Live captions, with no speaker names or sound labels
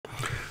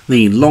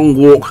The long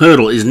walk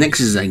hurdle is next.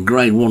 This is a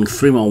grade 1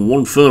 3 mile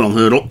 1 furlong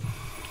hurdle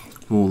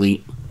for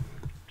the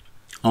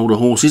older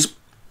horses.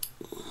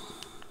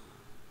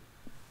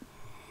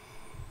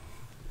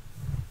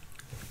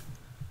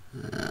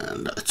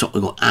 And at the top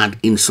we've got Add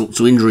Insult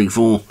to Injury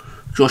for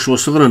Joshua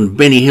Sutherland,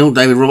 Benny Hill,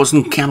 David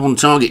Robertson, Cab on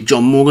Target,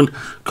 John Morgan,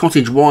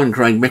 Cottage Wine,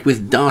 Craig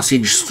Beckwith,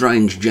 Darsage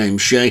Strange,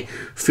 James Shea,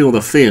 Feel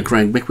the Fear,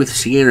 Craig Beckwith,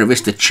 Sierra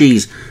Vista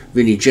Cheese,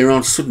 Vinnie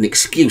Gerard, Sudden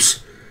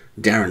Excuse,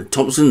 Darren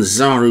Thompson,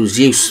 Zaru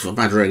Zeus for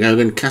Patrick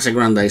Hogan,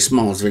 Casagrande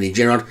Smiles, Vinnie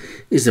Gerard,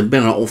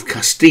 Isabella of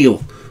Castile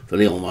for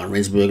Leon van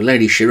Rensburg,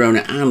 Lady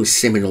Sharona and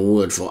Seminal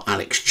Word for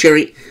Alex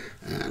Cherry,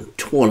 and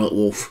Twilight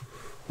Wolf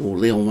for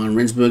Leon van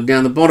Rensburg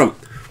down the bottom.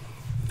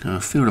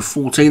 Field of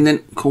 14 then,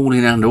 called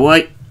in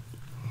underway.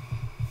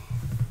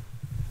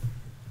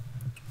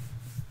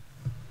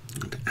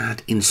 And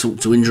Add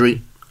Insult to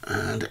Injury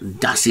and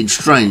Dassage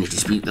Strange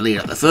dispute the lead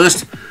at the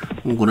first.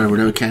 All got over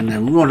and okay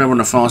now, right over on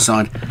the far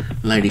side,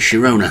 Lady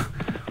Sharona.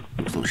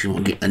 Looks like she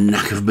might get the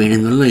knack of being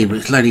in the lead, but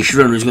it's Lady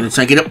Sharona who's going to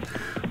take it up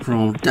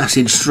from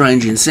Dassage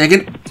Strange in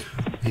second.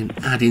 And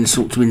Add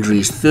Insult to Injury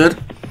is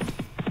third.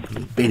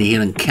 Benny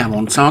Hill and Cab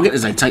on Target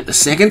as they take the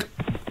second.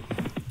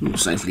 All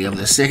safely over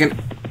the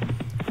second.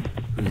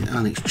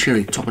 Alex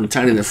Cherry top and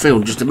tail in the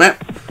field just about.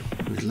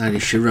 With Lady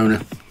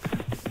Sharona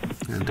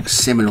and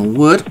Seminal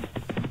Word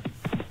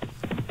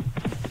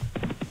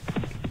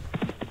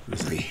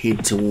as they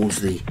head towards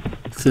the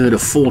third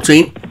of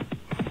 14.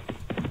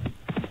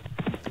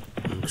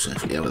 And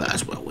safely over that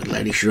as well, with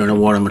Lady Sharona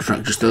wide on the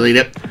track just to lead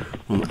it.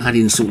 On Add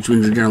Insult to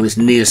Injury down on this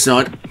near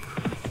side.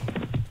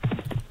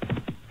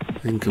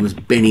 Then comes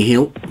Benny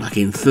Hill back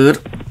in third.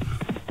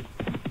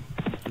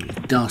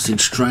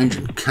 Darsage Strange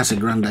and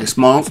Casagrande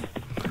Smiles.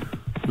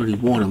 Really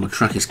wide on the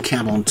track is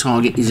Cab on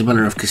Target,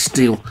 Isabella of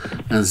Castile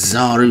and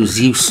Zaru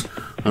Zeus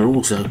are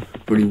also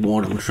pretty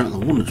wide on the track. The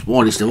one that's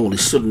widest of all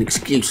is Sudden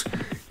Excuse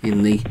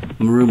in the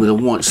maroon with the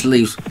white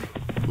sleeves.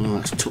 Well,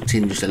 that's tucked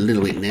in just a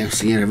little bit now.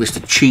 Sierra Vista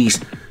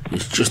Cheese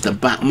is just a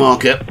back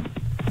marker.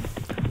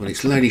 But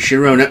it's Lady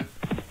Sharona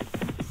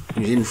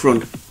who's in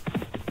front.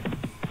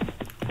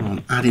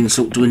 On Add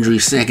Insult to Injury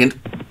second.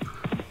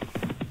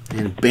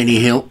 Then Benny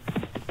Hill,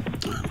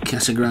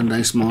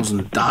 Casagrande Smiles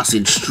and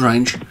Darsage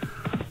Strange.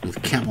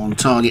 With Cab on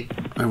Target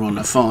over on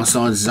the far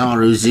side,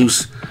 Zaru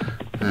Zeus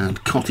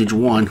and Cottage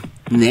Wine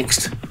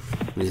next,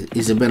 with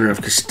Isabella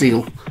of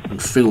Castile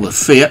and Feel the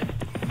Fear.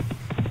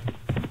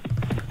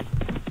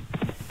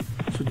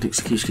 Sudden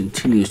Excuse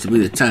continues to be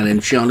the tail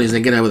end Charlie as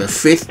they get over the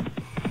fifth.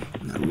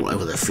 And right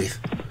over the fifth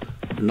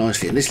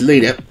nicely. And this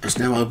leader has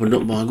now opened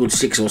up by a good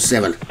 6 or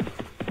 7.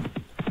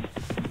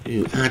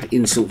 You Add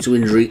Insult to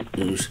Injury,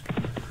 who's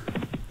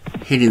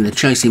heading the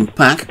chasing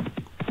pack.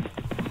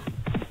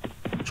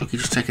 Jockey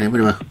just taking a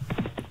bit of a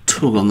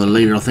tug on the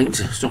leader, I think,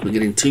 to stop it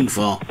getting too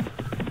far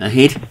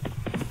ahead.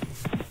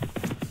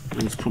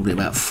 It's probably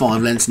about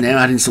 5 lengths now.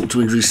 Add Insult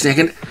to Injury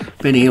second.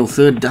 Benny Hill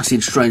third.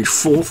 Dassage Strange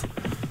fourth.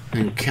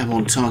 Then Cab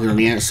on Target on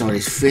the outside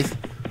is fifth.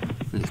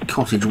 With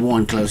Cottage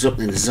Wine close up.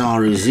 Then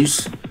Zaru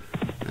Zeus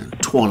and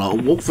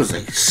Twilight Wolf as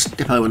they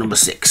step over number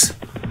 6.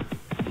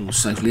 All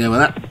safely over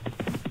that.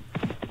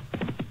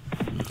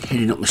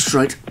 Heading up the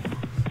straight.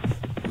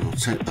 I'll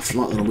take the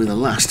flight that'll be the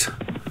last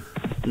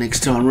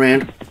next time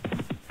round.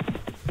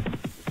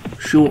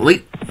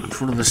 Shortly in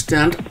front of the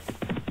stand.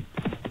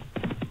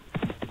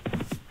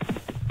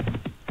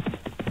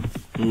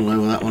 All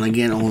over that one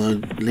again, although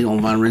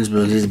Leon van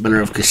Rensburg's Isabella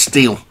of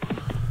Castile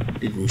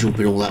didn't jump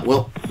it all that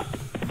well.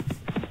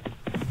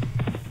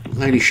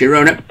 Lady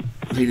Sharona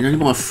leading only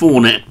by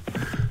 4 now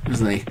as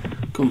they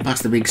come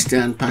past the big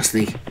stand, past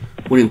the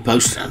winning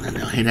post, and then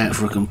they'll head out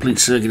for a complete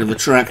circuit of the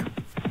track.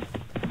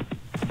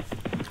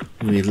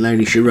 With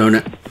Lady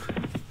Sharona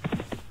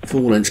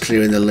 4 lengths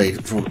clear in the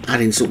lead from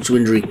Add Insult to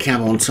Injury, Cab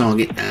on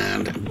Target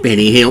and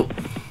Benny Hill.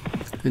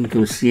 Then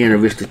comes Sierra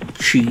Vista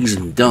Cheese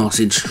and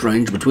Darsage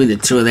Strange. Between the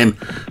two of them,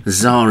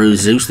 Zaru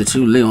Zeus. The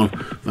 2 Leon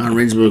van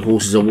Rensburg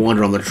horses are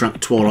wider on the track.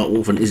 Twilight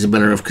Wolf and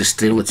Isabella of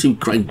Castile. The 2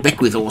 Craig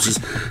Beckwith horses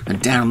are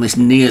down on this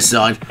near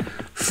side.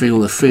 Feel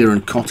the Fear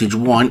and Cottage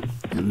Wine.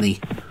 And the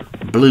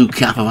blue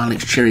cap of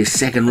Alex Cherry's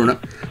second runner.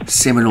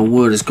 Seminal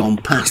Word has gone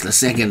past the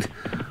second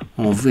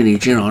of Vinnie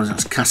Gerard.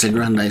 That's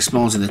Casagrande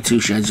Smiles in the 2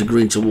 shades of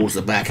green towards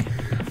the back.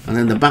 And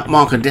then the back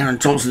marker, Darren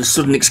Thompson's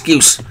Sudden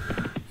Excuse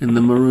in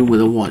the maroon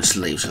with a white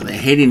sleeve. So they're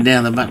heading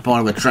down the back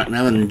part of the track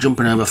now and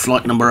jumping over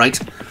flight number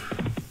 8.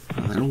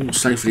 And they're all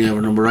safely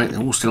over number 8.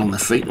 They're all still on their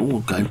feet,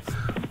 all going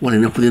well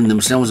enough within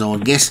themselves, I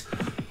would guess.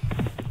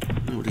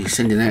 Nobody's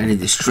sending out any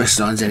distress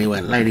signs anyway.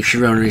 Lady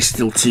Sharona is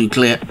still 2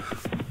 clear.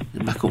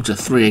 They're back up to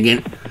 3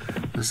 again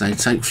as they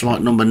take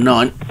flight number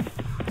 9.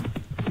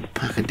 The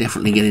pack are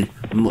definitely getting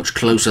much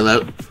closer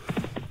though.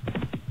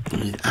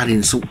 Add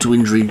Insult to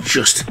Injury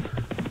just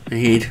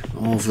ahead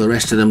of the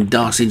rest of them.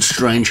 Darsage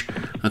Strange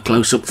a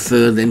close up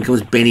third. Then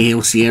comes Benny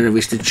Hill, Sierra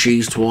Vista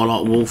Cheese,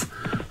 Twilight Wolf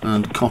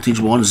and Cottage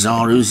One,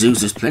 Zaru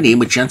Zeus. There's plenty in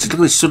with chances. Look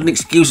at this Sudden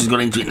Excuse has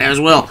got into it now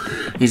as well.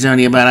 He's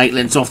only about 8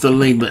 lengths off the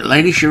lead, but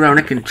Lady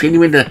Sharona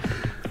continuing to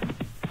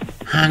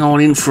hang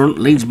on in front,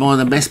 leads by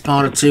the best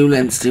part of 2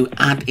 lengths to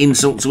add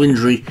insult to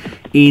injury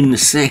in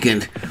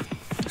second.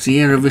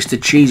 Sierra Vista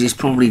Cheese is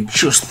probably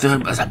just third,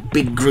 but there's a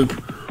big group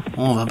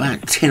of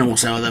about 10 or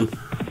so of them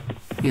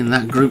in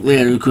that group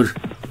there who could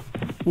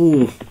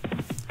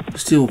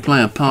still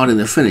play a part in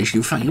the finish.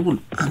 In fact, you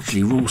wouldn't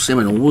actually rule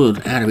Seminole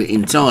Word out of it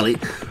entirely,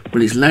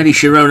 but it's Lady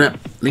Sharona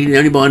leading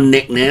only by a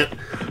neck now,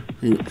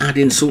 and add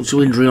insult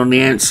to injury on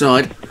the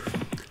outside.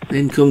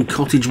 Then come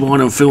Cottage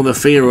Wine and Feel the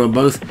Fear, who are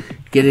both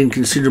getting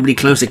considerably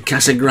closer.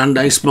 Casa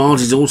Grande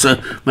Smiles is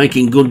also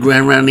making good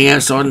ground around the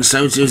outside, and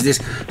so too is this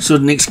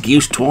Sudden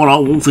Excuse.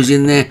 Twilight Wolf is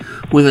in there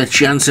with a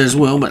chance as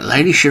well, but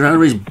Lady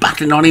Sharona is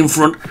battling on in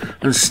front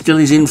and still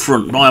is in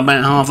front by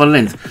about half a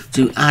length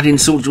to add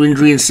insult to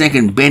injury in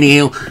second. Benny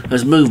Hill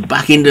has moved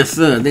back into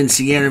third. Then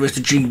Sierra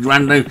Vista G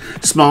Grande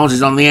Smiles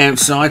is on the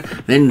outside.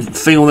 Then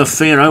Feel the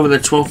Fear over the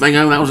 12th they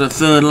go. That was the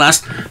third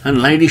last,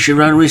 and Lady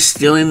Sharona is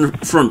still in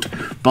front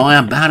by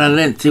about a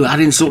length to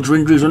add insult to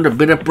injury. Is under a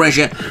bit of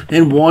pressure.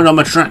 Then wide on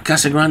the track,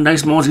 Casa Grande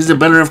Smiles,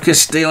 Isabella of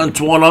Castile and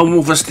Twilight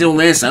Wolf are still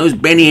there. So is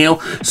Benny Hill.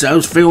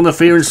 So's Feel the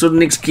Fear and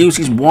Sudden Excuse.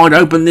 He's wide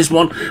open this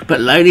one, but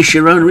Lady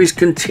Sharona is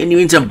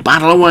continuing to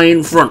battle away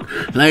in front.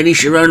 Lady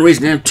Sharona is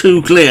now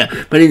 2 clear,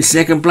 but in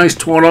second place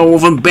Twilight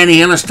Wolf and Benny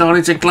Hill are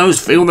starting to close.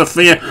 Feel the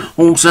Fear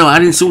also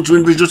adding insult to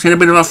injury, just hit a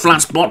bit of a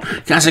flat spot.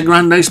 Casa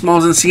Grande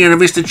Smiles and Sierra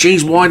Vista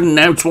Cheese widen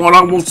now.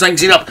 Twilight Wolf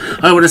takes it up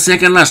over the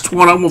second last.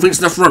 Twilight Wolf hits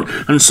the front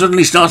and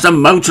suddenly starts to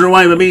motor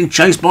away, but being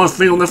chased by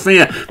Feel the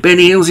Fear.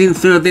 Benny Hill's in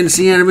third, then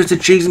Sierra Vista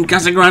Cheese and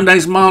Casa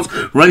Grande Smiles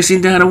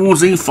racing down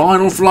towards the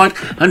final flight,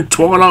 and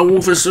Twilight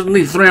Wolf is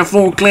suddenly 3 or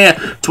 4 clear.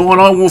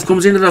 Twilight Wolf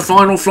comes into the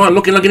final flight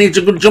looking like he needs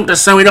a good jump to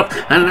sew it up,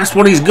 and that's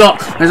what he's got.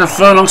 There's a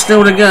furlong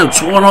still to go.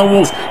 Twilight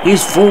Wolf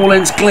is 4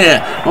 lengths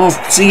clear of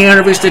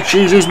Sierra Vista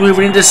Cheese, who's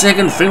moving into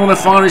second. Feel the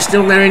Fire is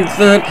still there in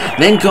third.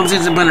 Then comes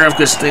Isabella of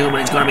Castile,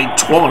 but it's going to be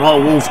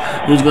Twilight Wolf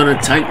who's going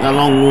to take the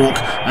long walk,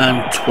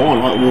 and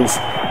Twilight Wolf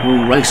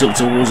will race up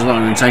towards the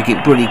line and take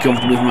it pretty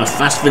comfortably from a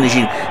fast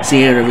finishing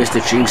Sierra Vista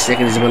Cheese.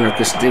 Second Isabella of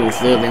Castile,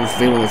 third then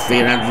Feel the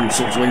Fear and from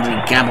sort of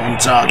injury Cab on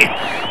Target.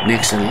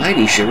 Next to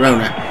Lady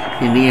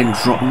Sharona in the end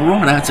dropped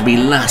right out to be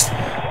last,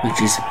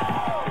 which is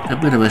a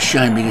bit of a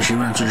shame because she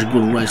ran such a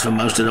good race for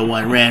most of the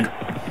way round.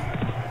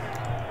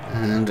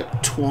 And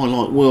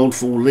Twilight World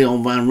for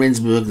Leon van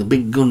Rensburg, the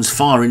big guns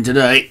firing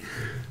today,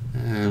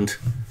 and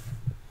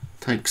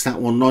takes that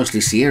one nicely.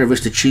 Sierra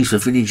Vista Cheese for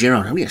Vinnie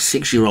Gerard, only a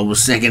 6-year-old,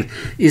 was second.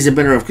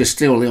 Isabella of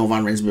Castile, Leon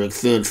van Rensburg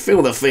third.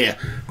 Feel the Fear,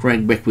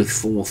 Craig Beckwith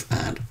fourth,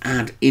 and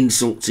add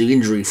insult to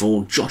injury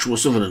for Joshua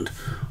Sutherland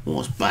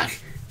was back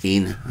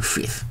in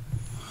fifth.